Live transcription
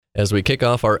as we kick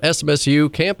off our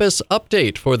SMSU campus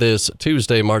update for this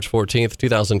Tuesday, March 14th,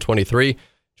 2023.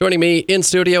 Joining me in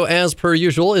studio, as per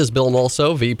usual, is Bill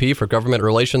Mulso, VP for Government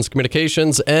Relations,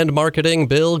 Communications, and Marketing.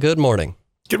 Bill, good morning.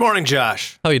 Good morning,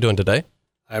 Josh. How are you doing today?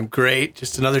 I'm great.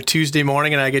 Just another Tuesday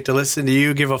morning, and I get to listen to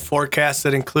you give a forecast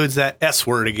that includes that S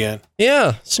word again.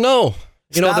 Yeah, snow.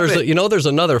 There's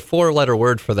another four-letter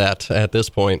word for that at this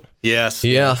point. Yes.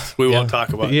 Yeah. We won't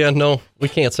talk about it. Yeah, no, we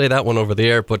can't say that one over the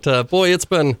air. But boy, it's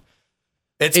been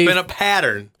a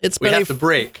pattern. We have to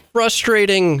break.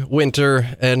 Frustrating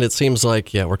winter, and it seems like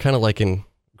we're kind of like in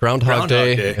Groundhog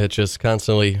Day. It's just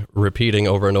constantly repeating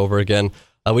over and over again.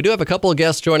 We do have a couple of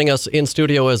guests joining us in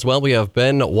studio as well. We have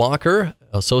Ben Walker,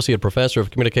 Associate Professor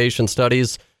of Communication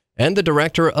Studies and the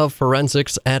Director of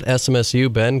Forensics at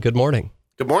SMSU. Ben, good morning.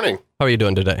 Good morning. How are you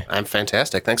doing today? I'm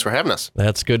fantastic. Thanks for having us.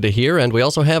 That's good to hear. And we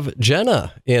also have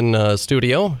Jenna in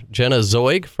studio. Jenna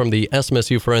Zeug from the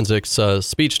SMSU Forensics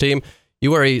speech team.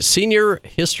 You are a senior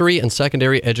history and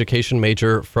secondary education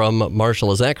major from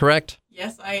Marshall. Is that correct?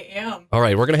 Yes, I am. All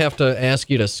right. We're going to have to ask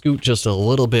you to scoot just a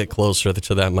little bit closer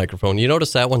to that microphone. You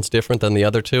notice that one's different than the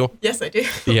other two? Yes, I do.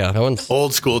 Yeah, that one's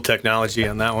old school technology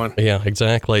on that one. Yeah,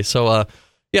 exactly. So,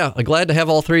 glad to have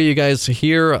all three of you guys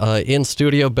here in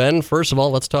studio. Ben, first of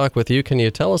all, let's talk with you. Can you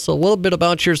tell us a little bit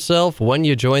about yourself, when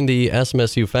you joined the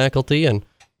SMSU faculty, and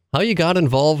how you got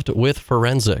involved with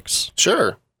forensics?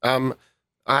 Sure.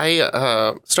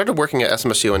 I started working at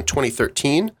SMSU in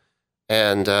 2013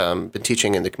 and been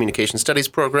teaching in the Communication Studies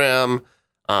program.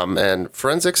 And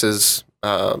forensics is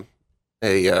a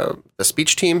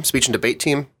speech and debate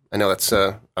team. I know that's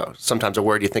sometimes a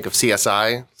word you think of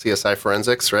CSI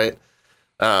forensics, right?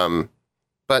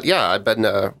 But yeah, I've been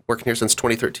working here since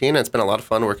 2013, and it's been a lot of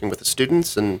fun working with the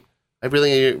students, and I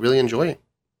really, really enjoy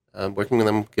working with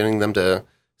them, getting them to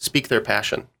speak their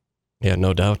passion. Yeah,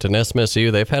 no doubt. In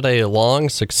SMSU, they've had a long,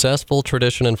 successful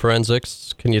tradition in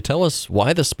forensics. Can you tell us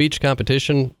why the speech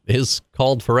competition is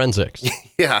called forensics?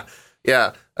 Yeah.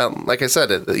 Like I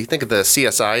said, you think of the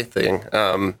CSI thing,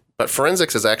 but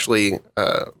forensics is actually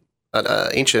an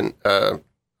ancient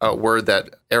word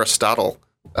that Aristotle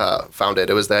founded.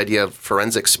 It was the idea of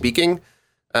forensic speaking,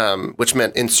 which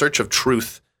meant in search of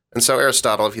truth. And so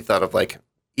Aristotle, if you thought of like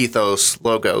ethos,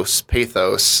 logos,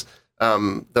 pathos,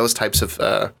 those types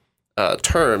of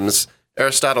terms,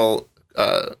 Aristotle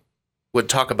would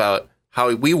talk about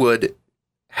how we would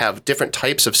have different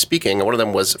types of speaking. And one of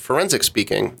them was forensic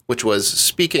speaking, which was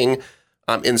speaking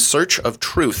in search of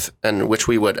truth, and which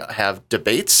we would have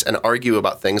debates and argue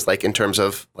about things like in terms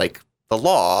of like the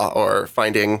law or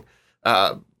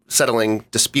settling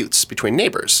disputes between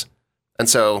neighbors. And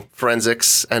so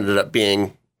forensics ended up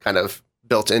being kind of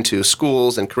built into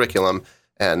schools and curriculum,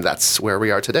 and that's where we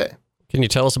are today. Can you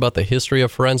tell us about the history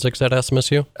of forensics at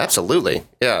SMSU? Absolutely.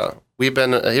 Yeah. We've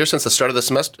been here since the start of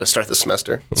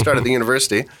the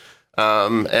university.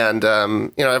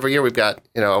 Every year we've got,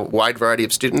 a wide variety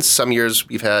of students. Some years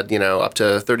we've had, up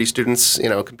to 30 students,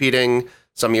 competing.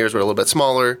 Some years we're a little bit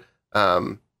smaller.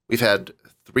 We've had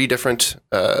 3 different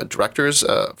directors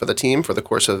for the team for the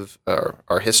course of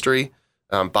our history.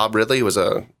 Bob Ridley was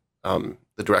the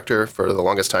director for the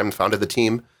longest time, founded the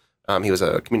team. He was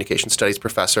a communication studies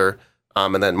professor.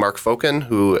 And then Mark Foken,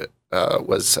 who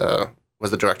was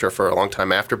the director for a long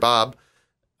time after Bob,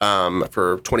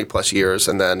 for 20 plus years.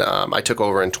 And then I took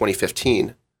over in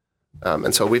 2015.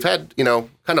 And so we've had,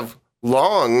 kind of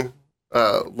long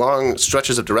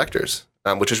stretches of directors,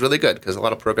 which is really good because a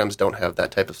lot of programs don't have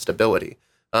that type of stability.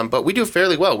 But we do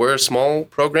fairly well. We're a small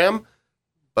program,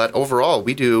 but overall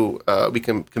we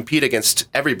can compete against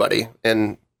everybody.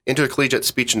 In intercollegiate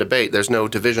speech and debate, there's no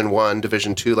Division I,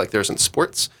 Division II like there's in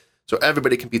sports. So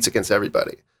everybody competes against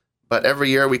everybody. But every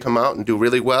year we come out and do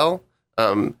really well.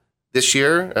 This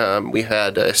year we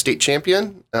had a state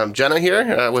champion. Jenna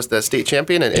here was the state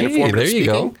champion in informative speaking.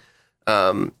 There you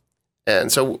go.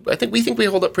 And so we think we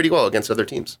hold up pretty well against other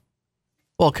teams.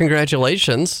 Well,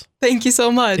 congratulations. Thank you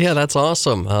so much. Yeah, that's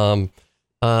awesome.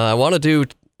 I wanted to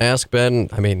ask Ben,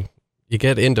 you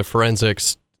get into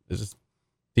forensics. Do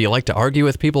you like to argue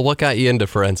with people? What got you into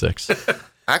forensics?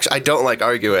 Actually, I don't like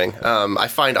arguing. I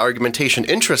find argumentation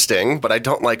interesting, but I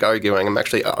don't like arguing. I'm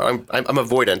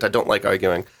avoidant. I don't like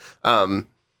arguing.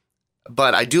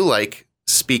 But I do like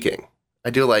speaking. I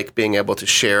do like being able to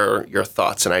share your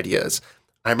thoughts and ideas.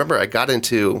 I remember I got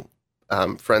into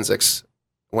forensics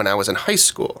when I was in high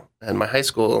school, and my high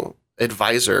school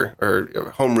advisor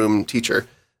or homeroom teacher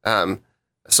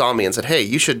saw me and said, "Hey,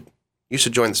 you should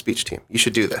join the speech team. You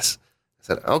should do this." I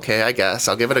said, "Okay, I guess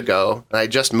I'll give it a go." And I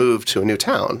just moved to a new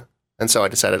town, and so I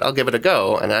decided I'll give it a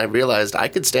go. And I realized I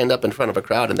could stand up in front of a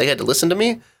crowd, and they had to listen to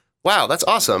me. Wow, that's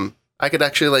awesome! I could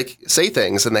actually like say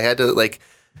things, and they had to like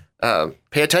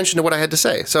pay attention to what I had to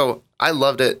say. So I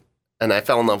loved it, and I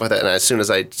fell in love with it. And as soon as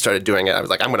I started doing it, I was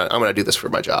like, I'm gonna do this for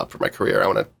my job, for my career. I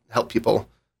want to help people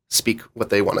speak what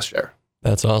they want to share.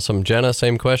 That's awesome. Jenna,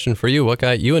 same question for you. What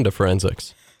got you into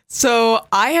forensics? So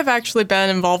I have actually been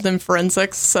involved in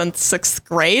forensics since 6th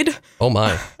grade. Oh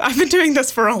my. I've been doing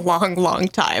this for a long, long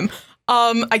time.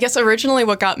 I guess originally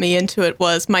what got me into it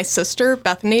was my sister,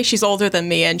 Bethany. She's older than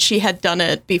me, and she had done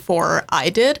it before I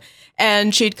did.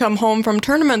 And she'd come home from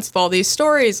tournaments with all these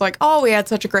stories like, oh, we had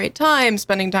such a great time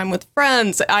spending time with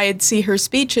friends. I'd see her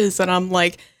speeches, and I'm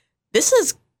like, this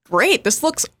is great. This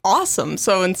looks awesome.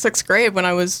 So in 6th grade, when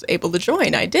I was able to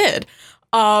join, I did.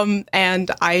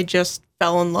 And I just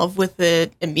fell in love with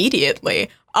it immediately.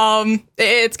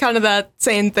 It's kind of that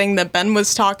same thing that Ben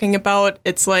was talking about.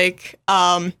 It's like,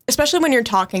 especially when you're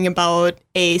talking about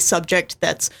a subject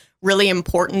that's really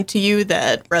important to you,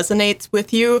 that resonates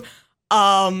with you,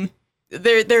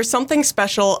 there's something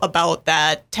special about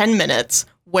that 10 minutes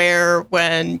where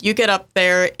when you get up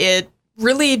there, it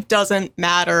really doesn't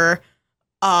matter,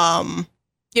 what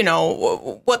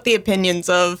the opinions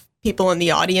of people in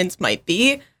the audience might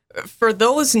be. For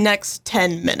those next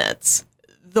 10 minutes,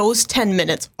 those 10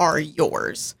 minutes are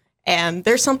yours. And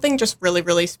there's something just really,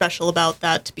 really special about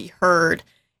that, to be heard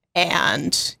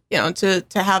and, to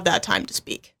have that time to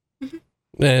speak.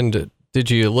 Mm-hmm. And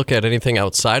did you look at anything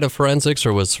outside of forensics,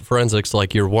 or was forensics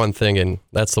like your one thing and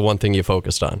that's the one thing you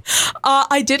focused on?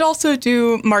 I did also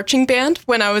do marching band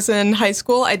when I was in high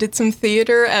school. I did some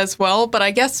theater as well, but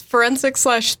I guess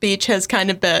forensics/speech has kind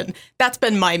of that's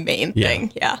been my main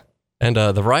thing. Yeah. And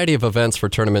the variety of events for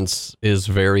tournaments is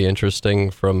very interesting,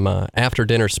 from after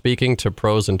dinner speaking to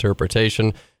prose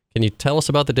interpretation. Can you tell us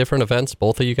about the different events,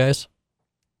 both of you guys?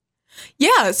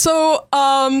 Yeah, so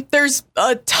there's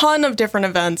a ton of different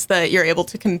events that you're able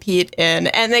to compete in,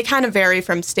 and they kind of vary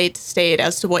from state to state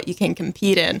as to what you can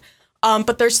compete in.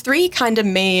 But there's 3 kind of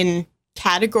main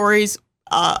categories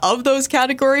of those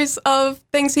categories of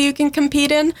things that you can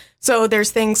compete in. So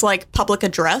there's things like public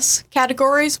address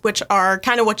categories, which are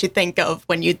kind of what you think of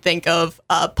when you think of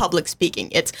public speaking.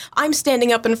 It's, I'm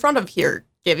standing up in front of here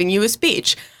giving you a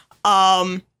speech.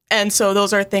 And so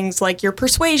those are things like your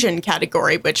persuasion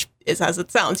category, which is as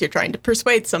it sounds, you're trying to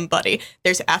persuade somebody.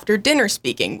 There's after dinner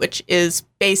speaking, which is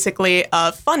basically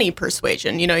a funny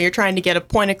persuasion. You're trying to get a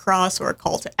point across or a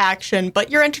call to action, but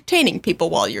you're entertaining people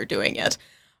while you're doing it.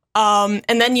 And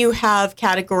then you have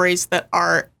categories that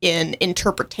are in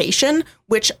interpretation,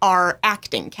 which are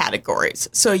acting categories.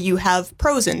 So you have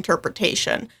prose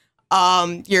interpretation.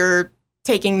 You're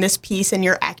taking this piece and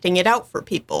you're acting it out for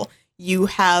people. You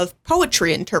have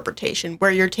poetry interpretation,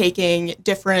 where you're taking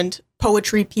different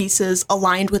poetry pieces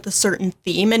aligned with a certain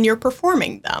theme and you're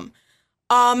performing them.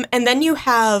 And then you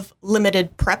have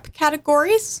limited prep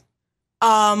categories,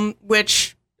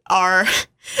 which are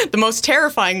the most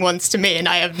terrifying ones to me, and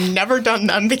I have never done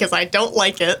them because I don't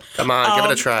like it. Come on, give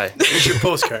it a try. Here's your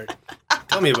postcard.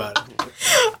 Tell me about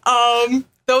it.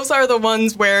 Those are the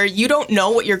ones where you don't know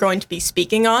what you're going to be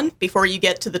speaking on before you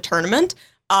get to the tournament.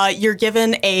 You're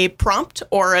given a prompt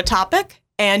or a topic,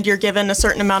 and you're given a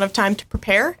certain amount of time to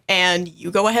prepare, and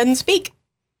you go ahead and speak.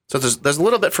 So there's a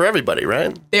little bit for everybody,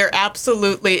 right? There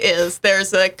absolutely is.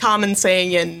 There's a common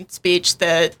saying in speech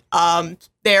that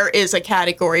there is a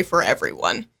category for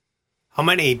everyone. How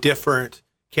many different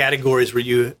categories were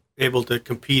you able to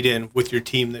compete in with your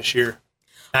team this year?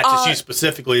 Not just you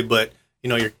specifically, but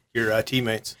your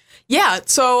teammates. Yeah,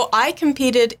 so I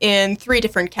competed in 3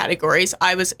 different categories.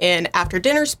 I was in after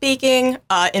dinner speaking,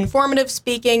 informative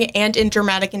speaking, and in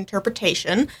dramatic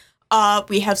interpretation.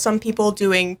 We have some people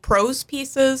doing prose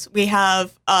pieces. We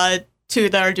have 2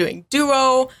 that are doing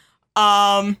duo.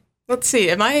 Let's see,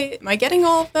 am I getting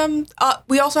all of them?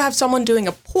 We also have someone doing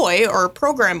a POI, or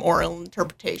program oral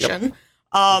interpretation. Yep.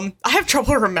 I have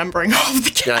trouble remembering all of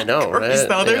the categories, I know, right?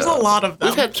 Though. There's a lot of them.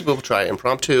 We've had people try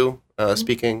impromptu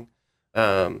speaking.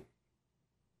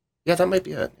 Yeah, that might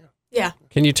be it. Yeah.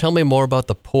 Can you tell me more about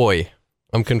the POI?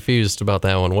 I'm confused about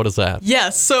that one. What is that?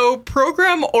 Yes, so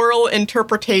program oral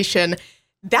interpretation,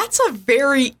 that's a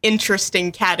very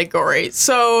interesting category.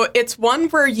 So it's one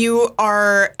where you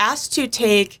are asked to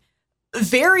take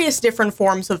various different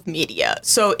forms of media.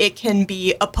 So it can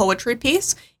be a poetry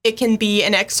piece, it can be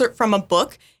an excerpt from a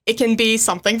book, it can be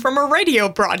something from a radio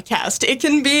broadcast, it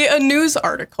can be a news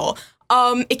article.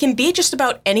 It can be just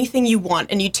about anything you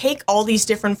want, and you take all these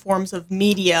different forms of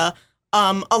media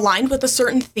aligned with a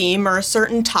certain theme or a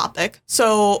certain topic.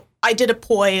 So I did a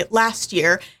POI last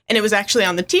year, and it was actually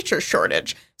on the teacher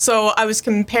shortage. So I was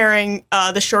comparing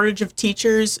the shortage of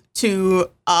teachers to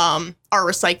our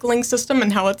recycling system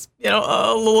and how it's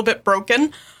a little bit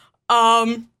broken.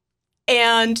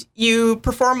 And you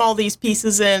perform all these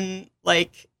pieces in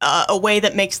like a way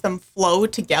that makes them flow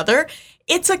together.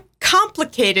 It's a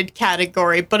complicated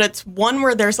category, but it's one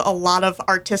where there's a lot of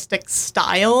artistic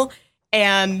style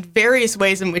and various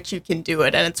ways in which you can do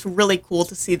it. And it's really cool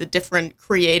to see the different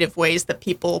creative ways that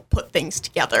people put things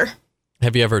together.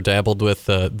 Have you ever dabbled with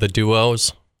the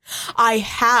duos? I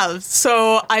have.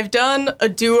 So I've done a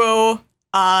duo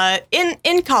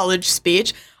in college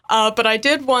speech, but I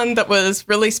did one that was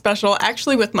really special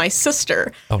actually with my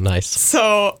sister. Oh, nice.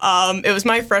 So it was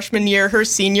my freshman year, her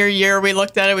senior year. We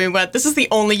looked at it, we went, this is the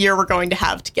only year we're going to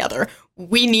have together.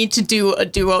 We need to do a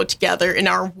duo together in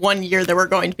our 1 year that we're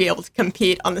going to be able to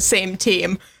compete on the same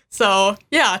team. So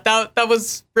yeah, that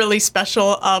was really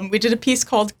special. We did a piece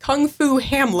called Kung Fu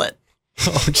Hamlet.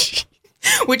 Oh, gee.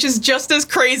 Which is just as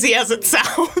crazy as it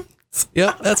sounds.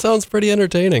 Yeah, that sounds pretty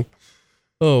entertaining.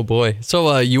 Oh, boy.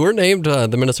 So you were named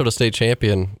the Minnesota State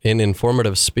Champion in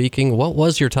informative speaking. What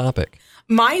was your topic?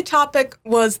 My topic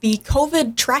was the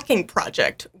COVID Tracking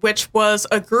Project, which was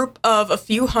a group of a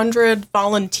few hundred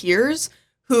volunteers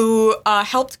who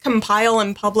helped compile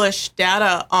and publish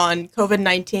data on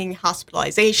COVID-19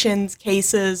 hospitalizations,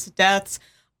 cases, deaths.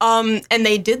 And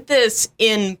they did this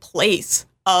in place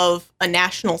of a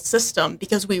national system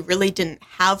because we really didn't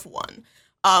have one.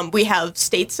 We have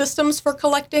state systems for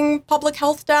collecting public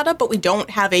health data, but we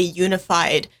don't have a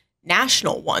unified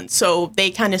national one. So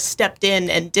they kind of stepped in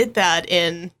and did that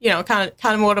in, kind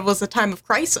of what it was a time of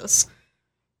crisis.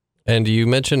 And you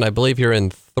mentioned, I believe you're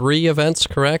in 3 events,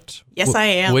 correct? Yes, I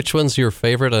am. Which one's your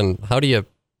favorite, and how do you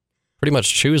pretty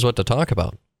much choose what to talk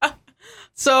about?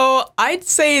 So I'd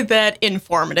say that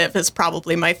informative is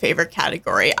probably my favorite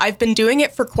category. I've been doing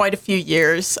it for quite a few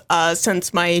years,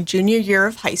 since my junior year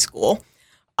of high school.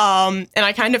 And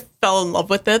I kind of fell in love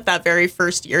with it that very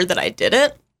first year that I did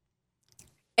it.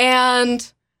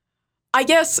 And I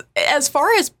guess as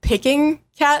far as picking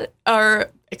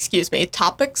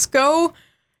topics go,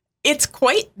 it's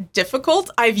quite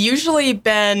difficult. I've usually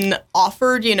been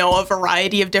offered, a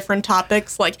variety of different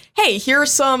topics like, hey, here are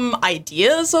some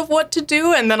ideas of what to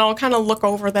do. And then I'll kind of look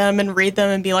over them and read them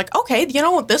and be like, okay,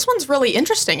 this one's really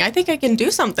interesting. I think I can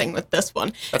do something with this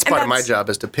one. That's part of my job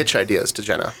is to pitch ideas to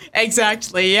Jenna.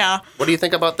 Exactly, yeah. What do you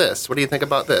think about this? What do you think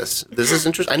about this? This is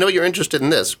interesting. I know you're interested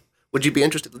in this. Would you be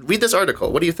interested? Read this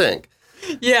article. What do you think?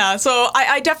 Yeah, so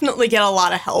I definitely get a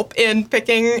lot of help in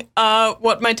picking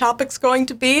what my topic's going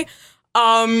to be.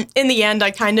 In the end,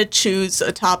 I kind of choose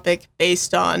a topic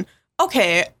based on,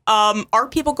 okay, are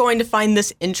people going to find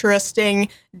this interesting?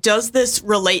 Does this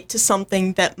relate to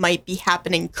something that might be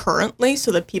happening currently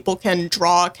so that people can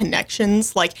draw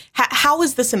connections? Like, how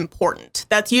is this important?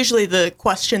 That's usually the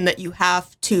question that you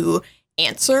have to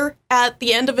answer at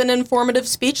the end of an informative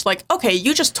speech. Like, okay,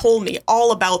 you just told me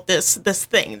all about this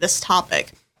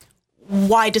topic.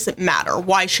 Why does it matter?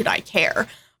 Why should I care?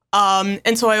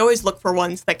 And so I always look for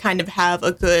ones that kind of have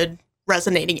a good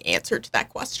resonating answer to that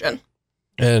question.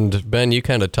 And Ben, you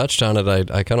kind of touched on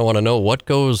it. I kind of want to know what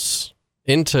goes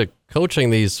into coaching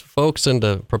these folks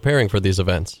into preparing for these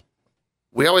events.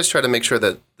 We always try to make sure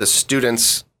that the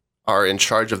students are in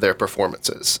charge of their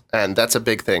performances. And that's a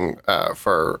big thing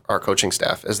for our coaching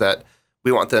staff, is that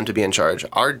we want them to be in charge.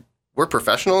 We're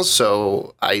professionals,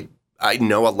 so I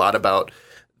know a lot about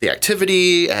the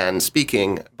activity and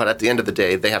speaking, but at the end of the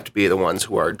day, they have to be the ones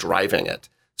who are driving it.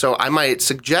 So I might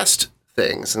suggest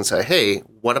things and say, hey,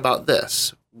 what about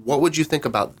this? What would you think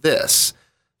about this?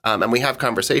 And we have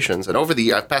conversations. And over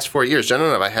the past 4 years,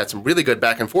 Jenna and I had some really good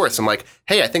back and forths. I'm like,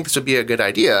 hey, I think this would be a good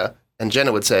idea. And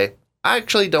Jenna would say, I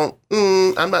actually don't,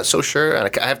 I'm not so sure. And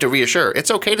I have to reassure, it's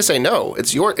okay to say no.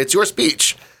 It's your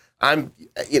speech.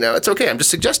 It's okay. I'm just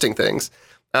suggesting things.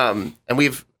 And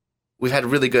we've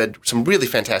had some really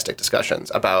fantastic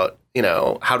discussions about,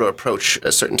 how to approach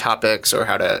certain topics or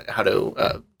how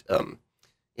to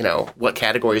what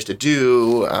categories to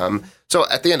do. So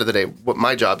at the end of the day, what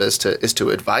my job is to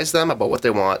advise them about what they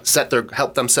want,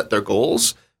 help them set their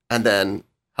goals, and then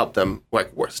help them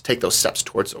take those steps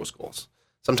towards those goals.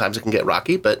 Sometimes it can get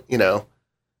rocky, but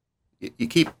you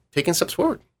keep taking steps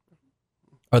forward.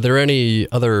 Are there any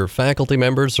other faculty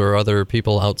members or other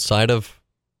people outside of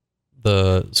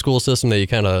the school system that you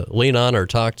kind of lean on or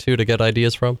talk to get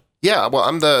ideas from? Yeah, well,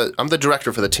 I'm the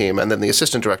director for the team, and then the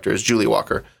assistant director is Julie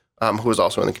Walker, who is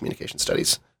also in the communication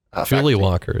studies. Julie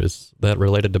Walker, is that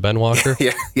related to Ben Walker?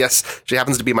 Yeah, yes, she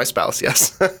happens to be my spouse.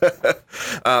 Yes.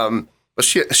 Well,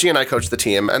 she and I coach the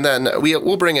team, and then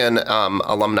we'll bring in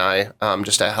alumni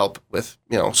just to help with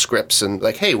scripts and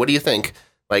like, hey, what do you think?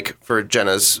 Like for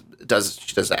Jenna's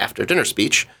she does the after dinner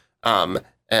speech,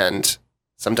 and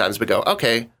sometimes we go,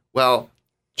 okay, well,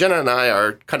 Jenna and I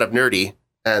are kind of nerdy,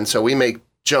 and so we make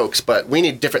jokes, but we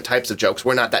need different types of jokes.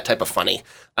 We're not that type of funny.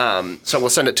 So we'll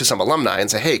send it to some alumni and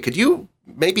say, hey, could you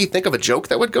maybe think of a joke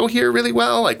that would go here really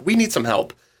well? Like, we need some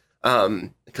help.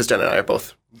 Because Jenna and I are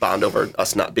both bond over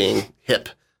us not being hip.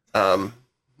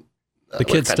 The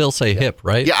kids still say hip,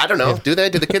 right? Yeah, I don't know. Yeah.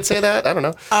 Do the kids say that? I don't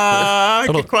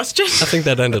know. Good question. I think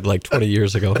that ended like 20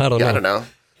 years ago. I don't know. I don't know.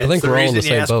 I think we're all in the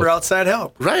same boat. For outside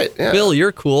help. Right, yeah. Bill,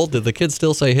 you're cool. Did the kids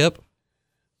still say hip?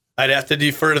 I'd have to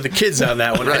defer to the kids on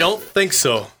that one. Right. I don't think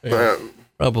so.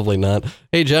 Probably not.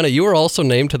 Hey, Jenna, you were also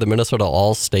named to the Minnesota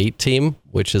All-State team,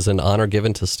 which is an honor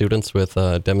given to students with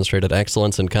demonstrated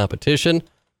excellence in competition,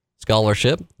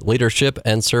 scholarship, leadership,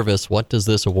 and service. What does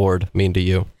this award mean to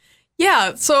you?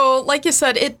 Yeah, so like you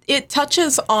said, it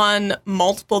touches on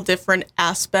multiple different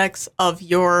aspects of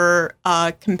your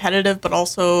competitive but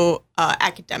also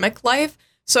academic life.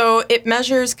 So it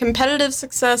measures competitive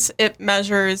success, it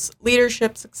measures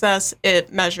leadership success,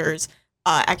 it measures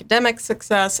academic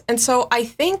success. And so I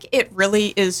think it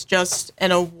really is just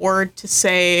an award to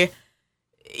say,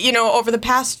 over the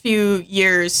past few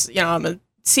years, I'm a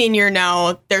senior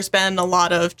now, there's been a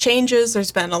lot of changes,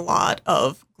 there's been a lot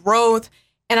of growth.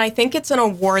 And I think it's an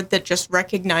award that just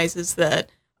recognizes that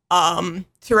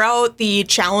throughout the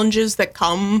challenges that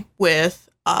come with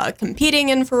competing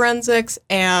in forensics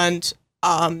and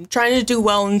trying to do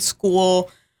well in school,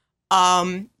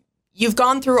 you've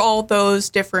gone through all those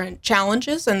different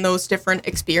challenges and those different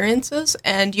experiences,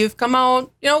 and you've come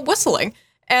out, whistling.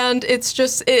 And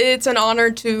it's an honor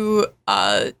to,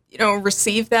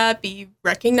 receive that, be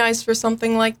recognized for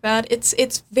something like that.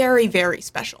 It's very, very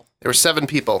special. There were 7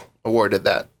 people awarded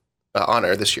that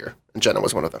honor this year, and Jenna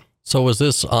was one of them. So was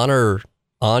this honor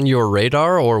on your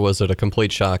radar, or was it a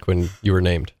complete shock when you were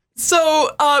named?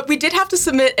 So we did have to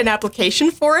submit an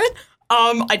application for it.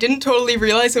 I didn't totally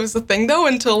realize it was a thing, though,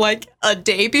 until like a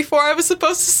day before I was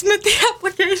supposed to submit the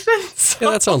application. So.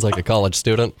 Yeah, that sounds like a college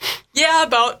student. Yeah,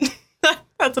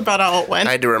 that's about how it went.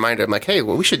 I had to remind her, I'm like, hey,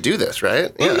 well, we should do this,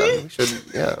 right? Yeah, we should.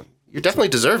 Yeah, you're definitely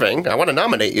deserving. I want to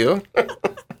nominate you.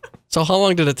 So how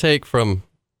long did it take from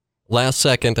last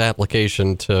second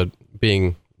application to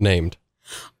being named?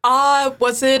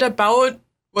 Was it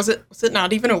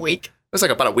not even a week? It was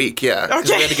like about a week, yeah. Because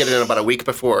we had to get it in about a week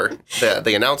before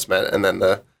the announcement, and then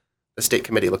the state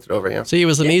committee looked it over, yeah. See, it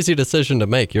was an easy decision to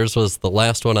make. Yours was the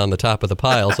last one on the top of the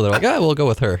pile, so they're like, we'll go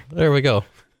with her. There we go.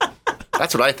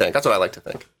 That's what I think. That's what I like to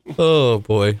think. Oh,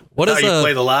 boy. What is you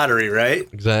play the lottery, right?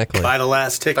 Exactly. Buy the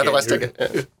last ticket. Buy the last ticket,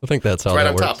 yeah. I think that's how it's right that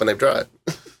on works. top when they draw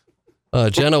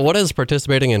it. Jenna, what has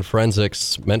participating in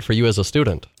forensics meant for you as a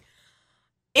student?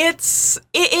 It's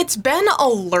been a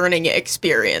learning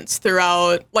experience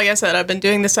throughout. Like I said, I've been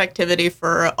doing this activity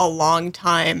for a long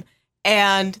time,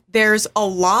 and there's a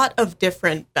lot of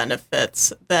different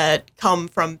benefits that come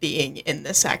from being in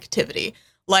this activity.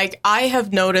 Like, I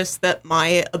have noticed that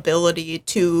my ability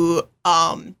to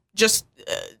just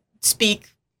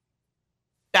speak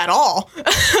at all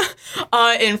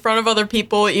in front of other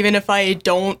people, even if I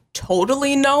don't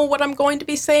totally know what I'm going to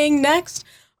be saying next,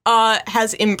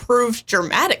 has improved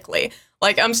dramatically.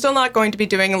 Like, I'm still not going to be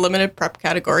doing a limited prep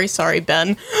category. Sorry,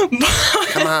 Ben.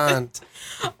 Come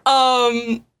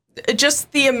on.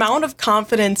 Just the amount of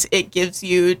confidence it gives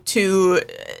you to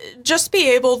just be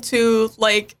able to,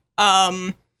 like,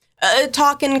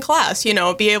 talk in class,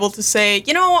 be able to say,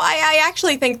 I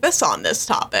actually think this on this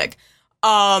topic.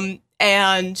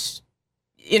 And,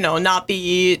 not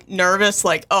be nervous,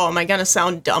 like, oh, am I going to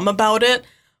sound dumb about it?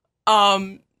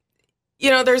 There's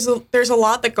a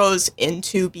lot that goes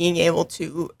into being able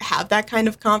to have that kind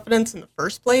of confidence in the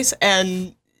first place,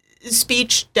 and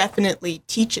speech definitely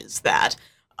teaches that.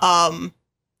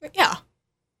 Yeah,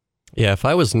 if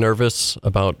I was nervous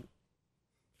about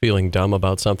feeling dumb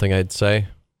about something, I'd say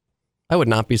I would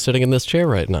not be sitting in this chair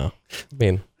right now. I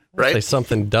mean, right? Say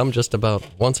something dumb just about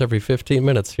once every 15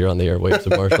 minutes here on the airwaves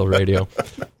of Marshall Radio.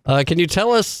 Can you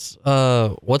tell us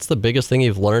what's the biggest thing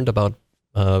you've learned about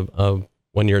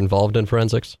when you're involved in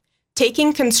forensics?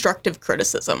 Taking constructive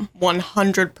criticism,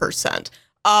 100%.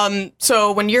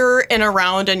 So when you're in a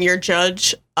round and your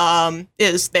judge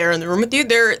is there in the room with you,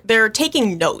 they're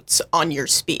taking notes on your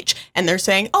speech, and they're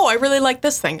saying, oh, I really like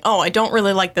this thing. Oh, I don't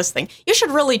really like this thing. You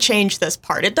should really change this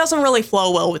part. It doesn't really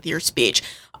flow well with your speech.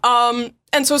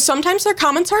 And so sometimes their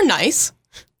comments are nice.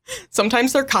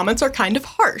 Sometimes their comments are kind of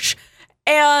harsh.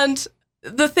 And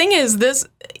the thing is,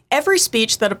 every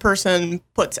speech that a person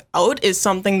puts out is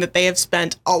something that they have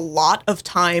spent a lot of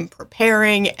time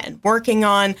preparing and working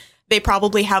on. They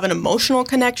probably have an emotional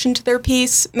connection to their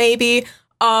piece, maybe.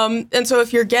 And so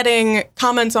if you're getting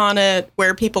comments on it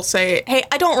where people say, hey,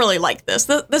 I don't really like this,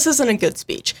 this isn't a good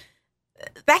speech,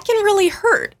 that can really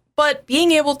hurt. But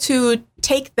being able to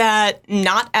take that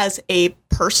not as a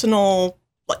personal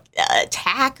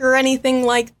attack or anything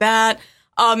like that,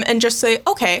 and just say,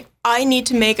 okay, I need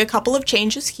to make a couple of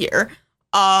changes here,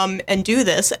 and do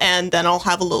this, and then I'll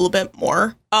have a little bit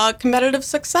more competitive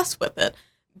success with it.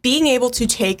 Being able to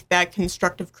take that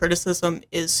constructive criticism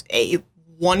is a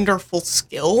wonderful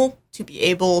skill to be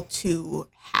able to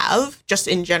have just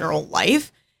in general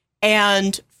life.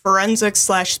 And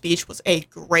forensics/speech was a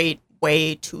great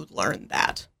way to learn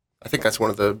that. I think that's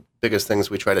one of the biggest things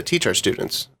we try to teach our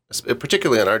students,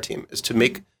 particularly on our team, is to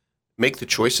make the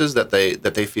choices that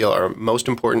they feel are most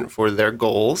important for their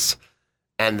goals,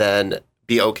 and then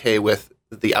be okay with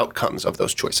the outcomes of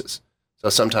those choices. So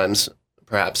sometimes,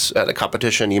 perhaps at a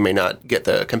competition, you may not get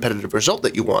the competitive result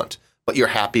that you want, but you're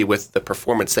happy with the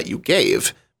performance that you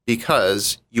gave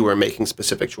because you were making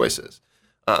specific choices.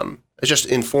 It's just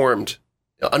informed.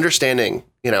 Understanding,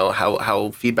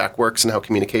 how feedback works and how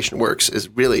communication works is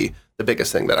really the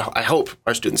biggest thing that I hope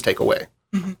our students take away.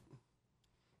 Mm-hmm.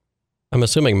 I'm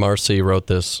assuming Marcy wrote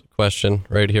this question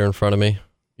right here in front of me.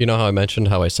 You know how I mentioned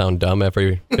how I sound dumb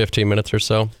every 15 minutes or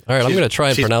so? All right, I'm going to try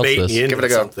and pronounce this. Give it a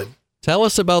go. Tell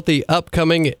us about the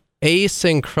upcoming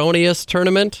asynchronous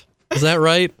tournament. Is that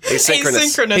right?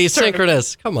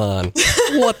 Asynchronous. Come on.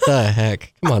 What the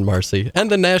heck? Come on, Marcy. And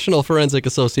the National Forensic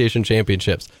Association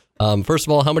Championships. First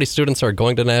of all, how many students are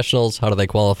going to nationals? How do they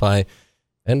qualify?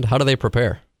 And how do they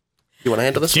prepare? You want to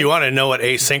handle this? Do you want to know what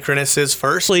asynchronous is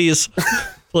first?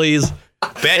 Please.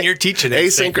 Ben, you're teaching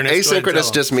asynchronous.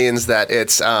 Asynchronous just means that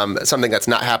it's something that's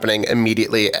not happening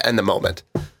immediately in the moment.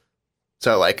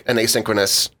 So like an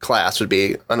asynchronous class would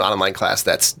be an online class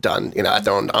that's done,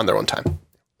 on their own time.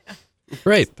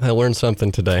 Great. I learned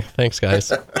something today. Thanks, guys.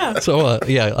 So,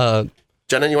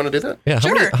 Jenna, you want to do that? Yeah.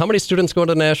 Sure. How many students go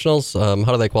to nationals? How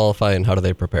do they qualify and how do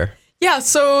they prepare? Yeah,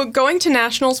 so going to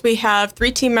nationals, we have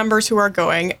 3 team members who are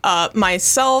going,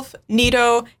 myself,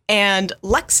 Nito, and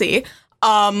Lexi.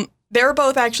 They're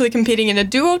both actually competing in a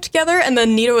duo together, and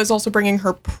then Nito is also bringing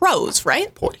her pros,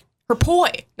 right? Poi. Her poi.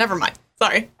 Never mind.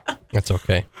 Sorry. That's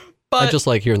okay. But I just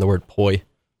like hearing the word poi.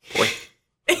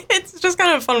 it's just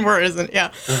kind of a fun word, isn't it?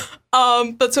 Yeah.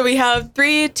 But so we have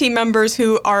 3 team members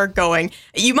who are going.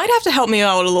 You might have to help me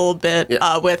out a little bit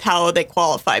with how they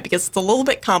qualify, because it's a little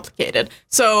bit complicated.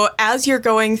 So as you're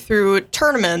going through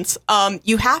tournaments,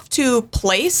 you have to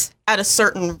place at a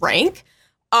certain rank.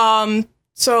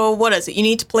 So what is it? You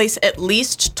need to place at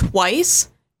least twice,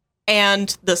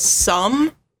 and the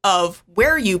sum of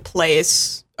where you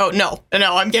place. Oh, no,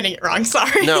 I'm getting it wrong.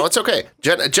 Sorry. No, it's okay.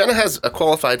 Jenna has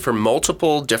qualified for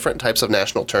multiple different types of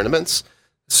national tournaments.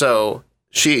 So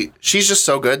she's just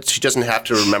so good, she doesn't have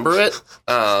to remember it.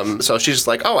 So she's just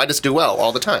like, I just do well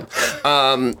all the time.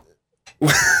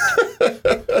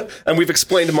 And we've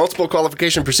explained multiple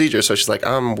qualification procedures. So she's like,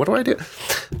 what do I do?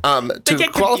 They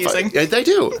get qualify, confusing. they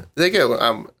do.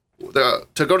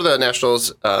 To go to the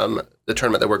nationals, the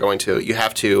tournament that we're going to, you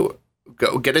have to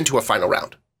get into a final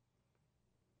round.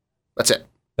 That's it.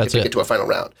 That's it. Get to a final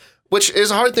round, which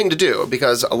is a hard thing to do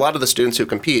because a lot of the students who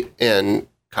compete in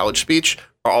college speech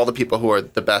are all the people who are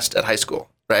the best at high school,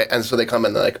 right? And so they come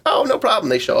in, they're like, oh, no problem.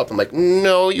 They show up. I'm like,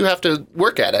 no, you have to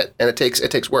work at it, and it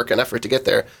takes work and effort to get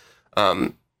there.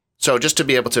 So just to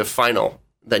be able to final,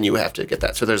 then you have to get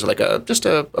that. So there's like a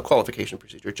qualification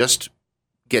procedure. Just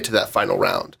get to that final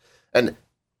round. And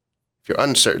if you're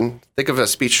uncertain, think of a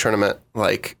speech tournament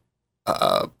like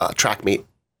a track meet.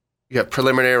 You have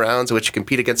preliminary rounds in which you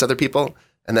compete against other people,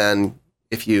 and then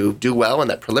if you do well in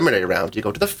that preliminary round, you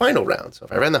go to the final round. So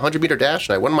if I ran the 100-meter dash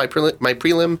and I won my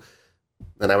prelim,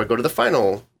 then I would go to the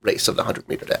final race of the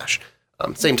 100-meter dash.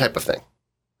 Same type of thing.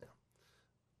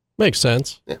 Makes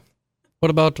sense. Yeah. What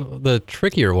about the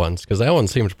trickier ones? Because that one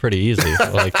seemed pretty easy.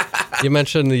 Like you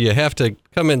mentioned that you have to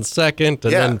come in second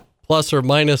and then plus or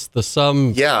minus the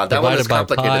sum. Yeah, that one is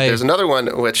complicated. Pi. There's another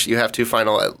one which you have to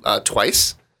final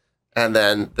twice. And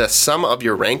then the sum of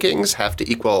your rankings have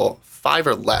to equal 5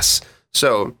 or less.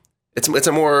 So it's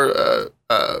a more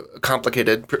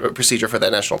complicated procedure for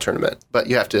that national tournament. But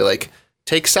you have to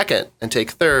take second and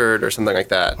take third or something like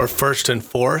that. Or first and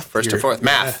fourth.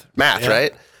 Math,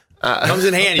 right? Comes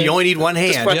in handy. You only need one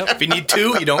hand. If you need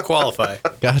 2, you don't qualify.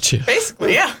 Gotcha.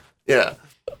 Basically, yeah. Yeah.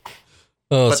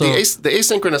 But the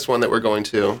asynchronous one that we're going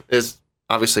to is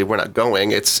obviously we're not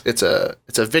going. It's a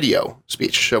video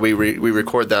speech. So we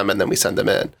record them and then we send them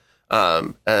in.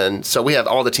 And so we have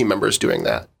all the team members doing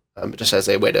that, just as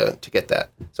a way to get that.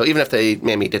 So even if they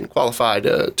maybe didn't qualify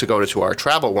to go to our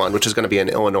travel one, which is going to be in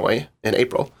Illinois in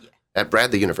April at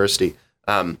Bradley University,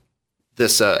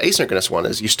 this asynchronous one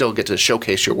is you still get to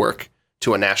showcase your work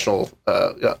to a national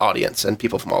audience, and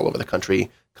people from all over the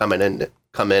country come in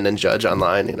and judge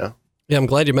online, Yeah, I'm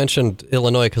glad you mentioned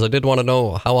Illinois, because I did want to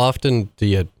know, how often do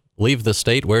you leave the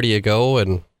state? Where do you go?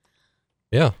 And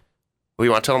yeah. We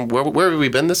want to tell them where have we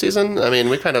been this season? I mean,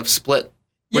 we kind of split.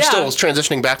 We're still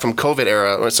transitioning back from COVID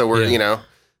era, so we're,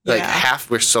 half,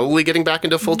 we're slowly getting back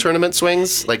into full tournament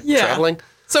swings, traveling.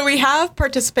 So we have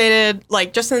participated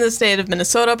just in the state of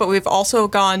Minnesota, but we've also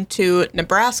gone to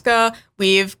Nebraska.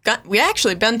 We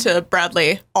actually been to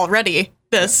Bradley already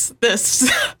this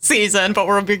season, but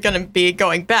we're going to be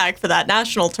going back for that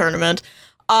national tournament.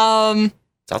 South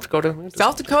Dakota?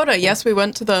 South Dakota, yes, we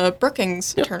went to the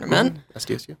Brookings tournament.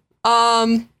 SDSU.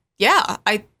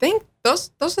 I think those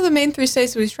are the main 3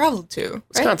 states we've traveled to. Right?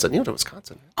 Wisconsin, you went to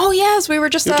Wisconsin. Oh yes, we were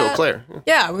just at Eau Claire.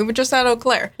 Yeah, we were just at Eau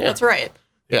Claire. Yeah. That's right.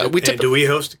 Yeah, do we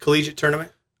host a collegiate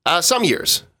tournament? Some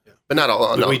years, but not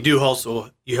all. No. We do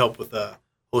also. You help with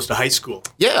host a high school.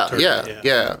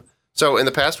 Yeah. So in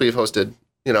the past, we've hosted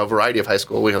a variety of high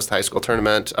school. We host the high school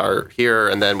tournament here,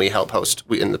 and then we help host.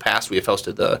 In the past, we have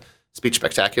hosted the Speech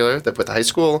Spectacular with the high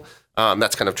school.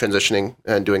 That's kind of transitioning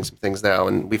and doing some things now.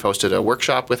 And we've hosted a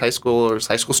workshop with high school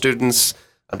students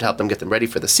to help them get them ready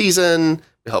for the season.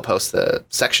 We help host the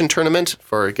section tournament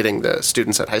for getting the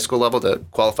students at high school level to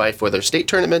qualify for their state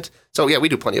tournament. So yeah, we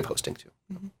do plenty of hosting too.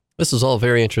 This is all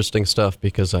very interesting stuff,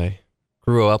 because I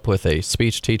grew up with a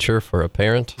speech teacher for a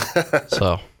parent.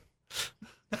 So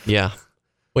yeah,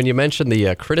 when you mention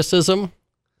the criticism,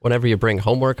 whenever you bring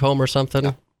homework home or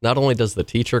something, not only does the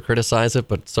teacher criticize it,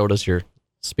 but so does your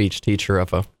speech teacher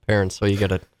of a parent. So you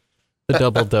get a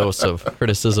double dose of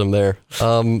criticism there.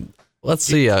 Let's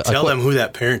see. Tell them who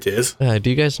that parent is. Do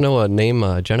you guys know a name,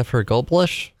 Jennifer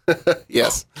Goldblush?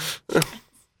 Yes.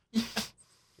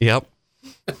 Yep.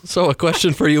 So a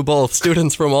question for you both.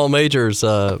 Students from all majors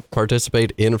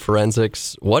participate in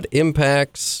forensics. What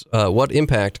impact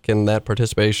can that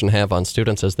participation have on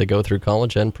students as they go through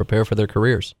college and prepare for their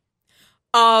careers?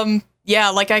 Yeah,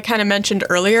 like I kind of mentioned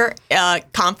earlier,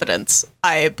 confidence,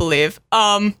 I believe.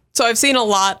 So I've seen a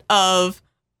lot of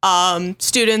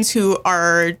students who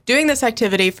are doing this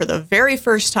activity for the very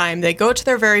first time. They go to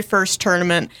their very first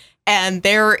tournament, and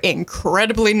they're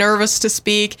incredibly nervous to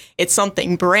speak. It's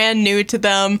something brand new to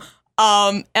them.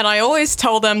 And I always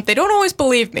tell them, they don't always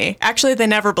believe me. Actually, they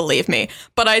never believe me.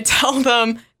 But I tell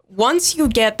them, once you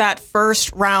get that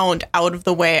first round out of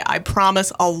the way, I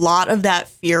promise a lot of that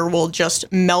fear will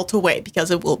just melt away, because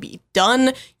it will be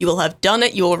done. You will have done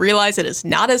it. You will realize it is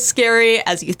not as scary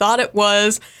as you thought it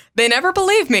was. They never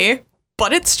believe me,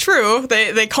 but it's true.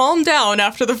 They calm down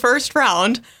after the first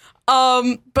round.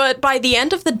 But by the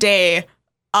end of the day,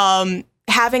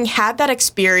 having had that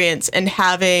experience and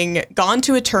having gone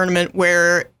to a tournament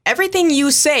where everything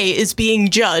you say is being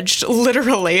judged,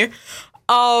 literally,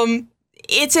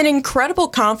 it's an incredible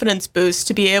confidence boost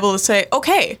to be able to say,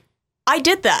 okay, I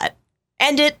did that,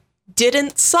 and it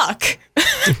didn't suck.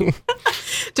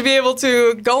 To be able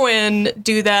to go in,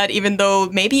 do that, even though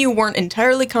maybe you weren't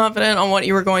entirely confident on what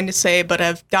you were going to say, but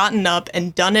have gotten up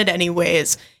and done it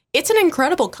anyways. It's an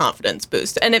incredible confidence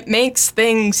boost, and it makes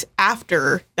things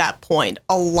after that point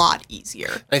a lot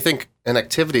easier. I think an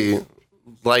activity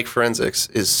like forensics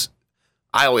is,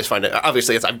 I always find it,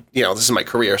 obviously this is my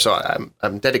career, so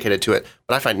I'm dedicated to it,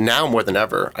 but I find now more than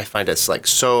ever, I find it's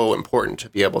so important to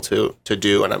be able to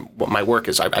do, and what my work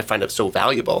is, I find it so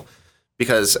valuable,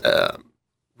 because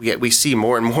we see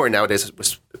more and more nowadays,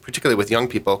 particularly with young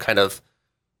people, kind of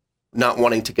not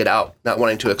wanting to get out, not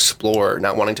wanting to explore,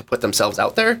 not wanting to put themselves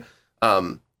out there.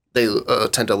 They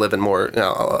tend to live in more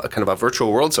kind of a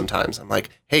virtual world sometimes. I'm like,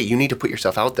 hey, you need to put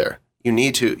yourself out there. You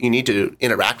need to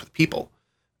interact with people.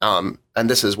 And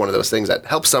this is one of those things that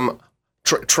helps them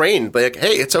train. Like,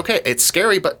 hey, it's okay. It's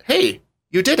scary, but hey,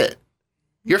 you did it.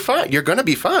 You're fine. You're going to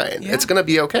be fine. Yeah. It's going to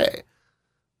be okay.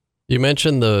 You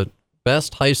mentioned the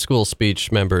best high school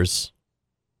speech members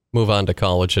move on to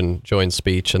college and join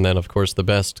speech. And then, of course, the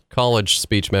best college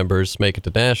speech members make it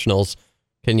to nationals.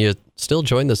 Can you still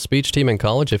join the speech team in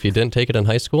college if you didn't take it in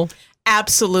high school?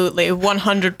 Absolutely,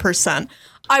 100%.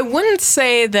 I wouldn't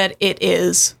say that it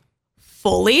is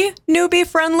fully newbie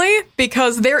friendly,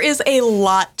 because there is a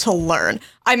lot to learn.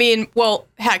 I mean, well,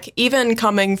 heck, even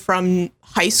coming from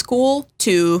high school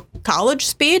to college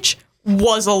speech,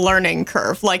 was a learning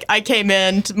curve. Like, I came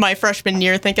in my freshman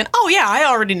year thinking, oh yeah, I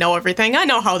already know everything. I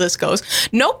know how this goes.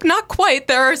 Nope, not quite.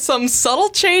 There are some subtle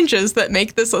changes that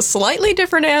make this a slightly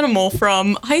different animal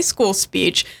from high school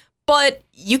speech, but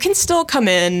you can still come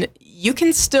in, you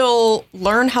can still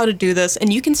learn how to do this,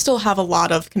 and you can still have a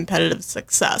lot of competitive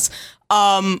success.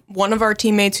 One of our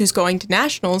teammates who's going to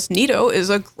nationals, Nito, is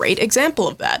a great example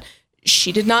of that.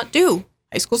 She did not do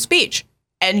high school speech,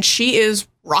 and she is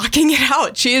rocking it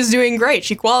out. She is doing great.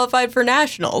 She qualified for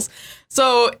nationals.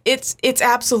 So it's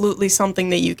absolutely something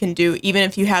that you can do, even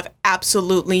if you have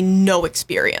absolutely no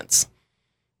experience.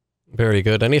 Very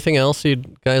good. Anything else you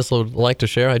guys would like to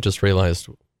share? I just realized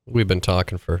we've been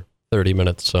talking for 30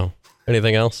 minutes, so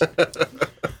anything else?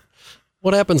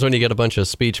 What happens when you get a bunch of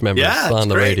speech members on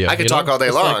the radio? I could talk all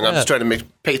day long. I'm just trying to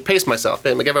pace myself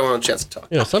and make everyone a chance to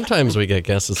talk. Sometimes we get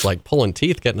guests, it's like pulling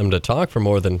teeth, getting them to talk for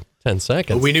more than 10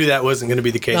 seconds. Well, we knew that wasn't going to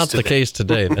be the case Not today. the case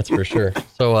today, that's for sure.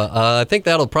 So I think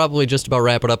that'll probably just about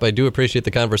wrap it up. I do appreciate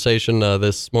the conversation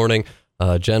this morning.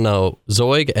 Jenna,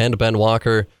 Zeug, and Ben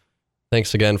Walker,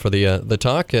 thanks again for the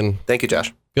talk. And thank you,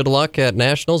 Josh. Good luck at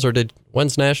Nationals.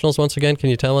 When's Nationals once again? Can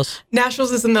you tell us?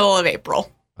 Nationals is the middle of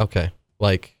April. Okay.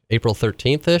 Like April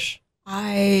 13th-ish?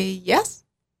 Yes.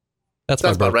 That's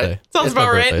my birthday. Right. Sounds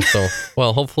about right. So,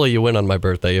 well, hopefully you win on my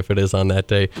birthday if it is on that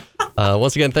day.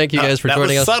 Once again, thank you guys for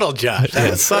joining us. That was subtle, Josh.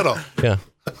 That was subtle. Yeah.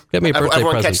 Get me a birthday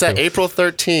everyone present. Catch that too. April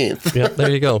 13th. Yeah,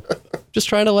 there you go. Just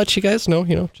trying to let you guys know,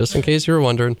 just in case you were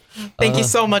wondering. Thank you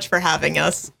so much for having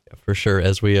us. For sure.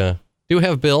 As we do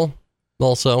have Bill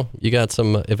also. You got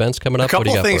some events coming up? A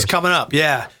couple of things coming up,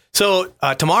 yeah. So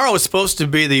tomorrow is supposed to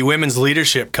be the Women's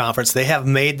Leadership Conference. They have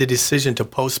made the decision to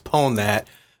postpone that,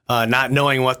 not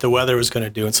knowing what the weather was going to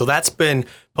do. And so that's been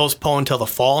postponed till the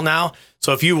fall now.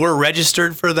 So if you were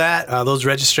registered for that, those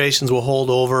registrations will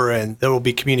hold over and there will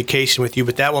be communication with you.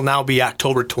 But that will now be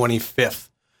October 25th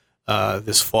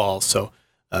this fall. So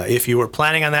if you were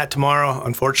planning on that tomorrow,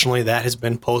 unfortunately, that has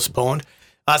been postponed.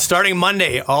 Starting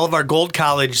Monday, all of our Gold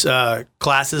College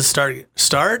classes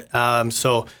start.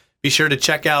 So be sure to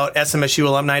check out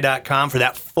smsualumni.com for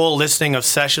that full listing of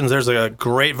sessions. There's a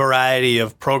great variety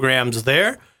of programs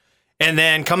there. And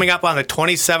then coming up on the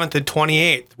 27th and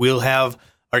 28th, we'll have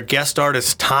our guest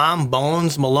artist, Tom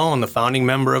Bones Malone, the founding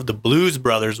member of the Blues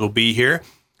Brothers, will be here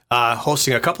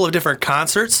hosting a couple of different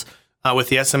concerts with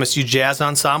the SMSU Jazz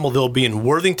Ensemble. They'll be in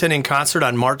Worthington in concert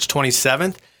on March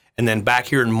 27th. And then back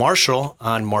here in Marshall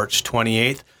on March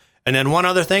 28th. And then one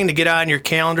other thing to get on your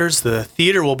calendars, the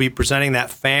theater will be presenting that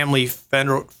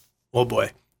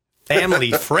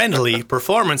family-friendly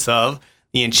performance of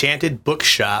The Enchanted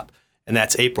Bookshop, and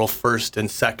that's April 1st and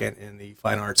 2nd in the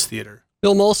Fine Arts Theater.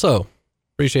 Bill Molso,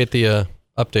 appreciate the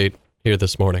update here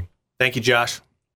this morning. Thank you, Josh.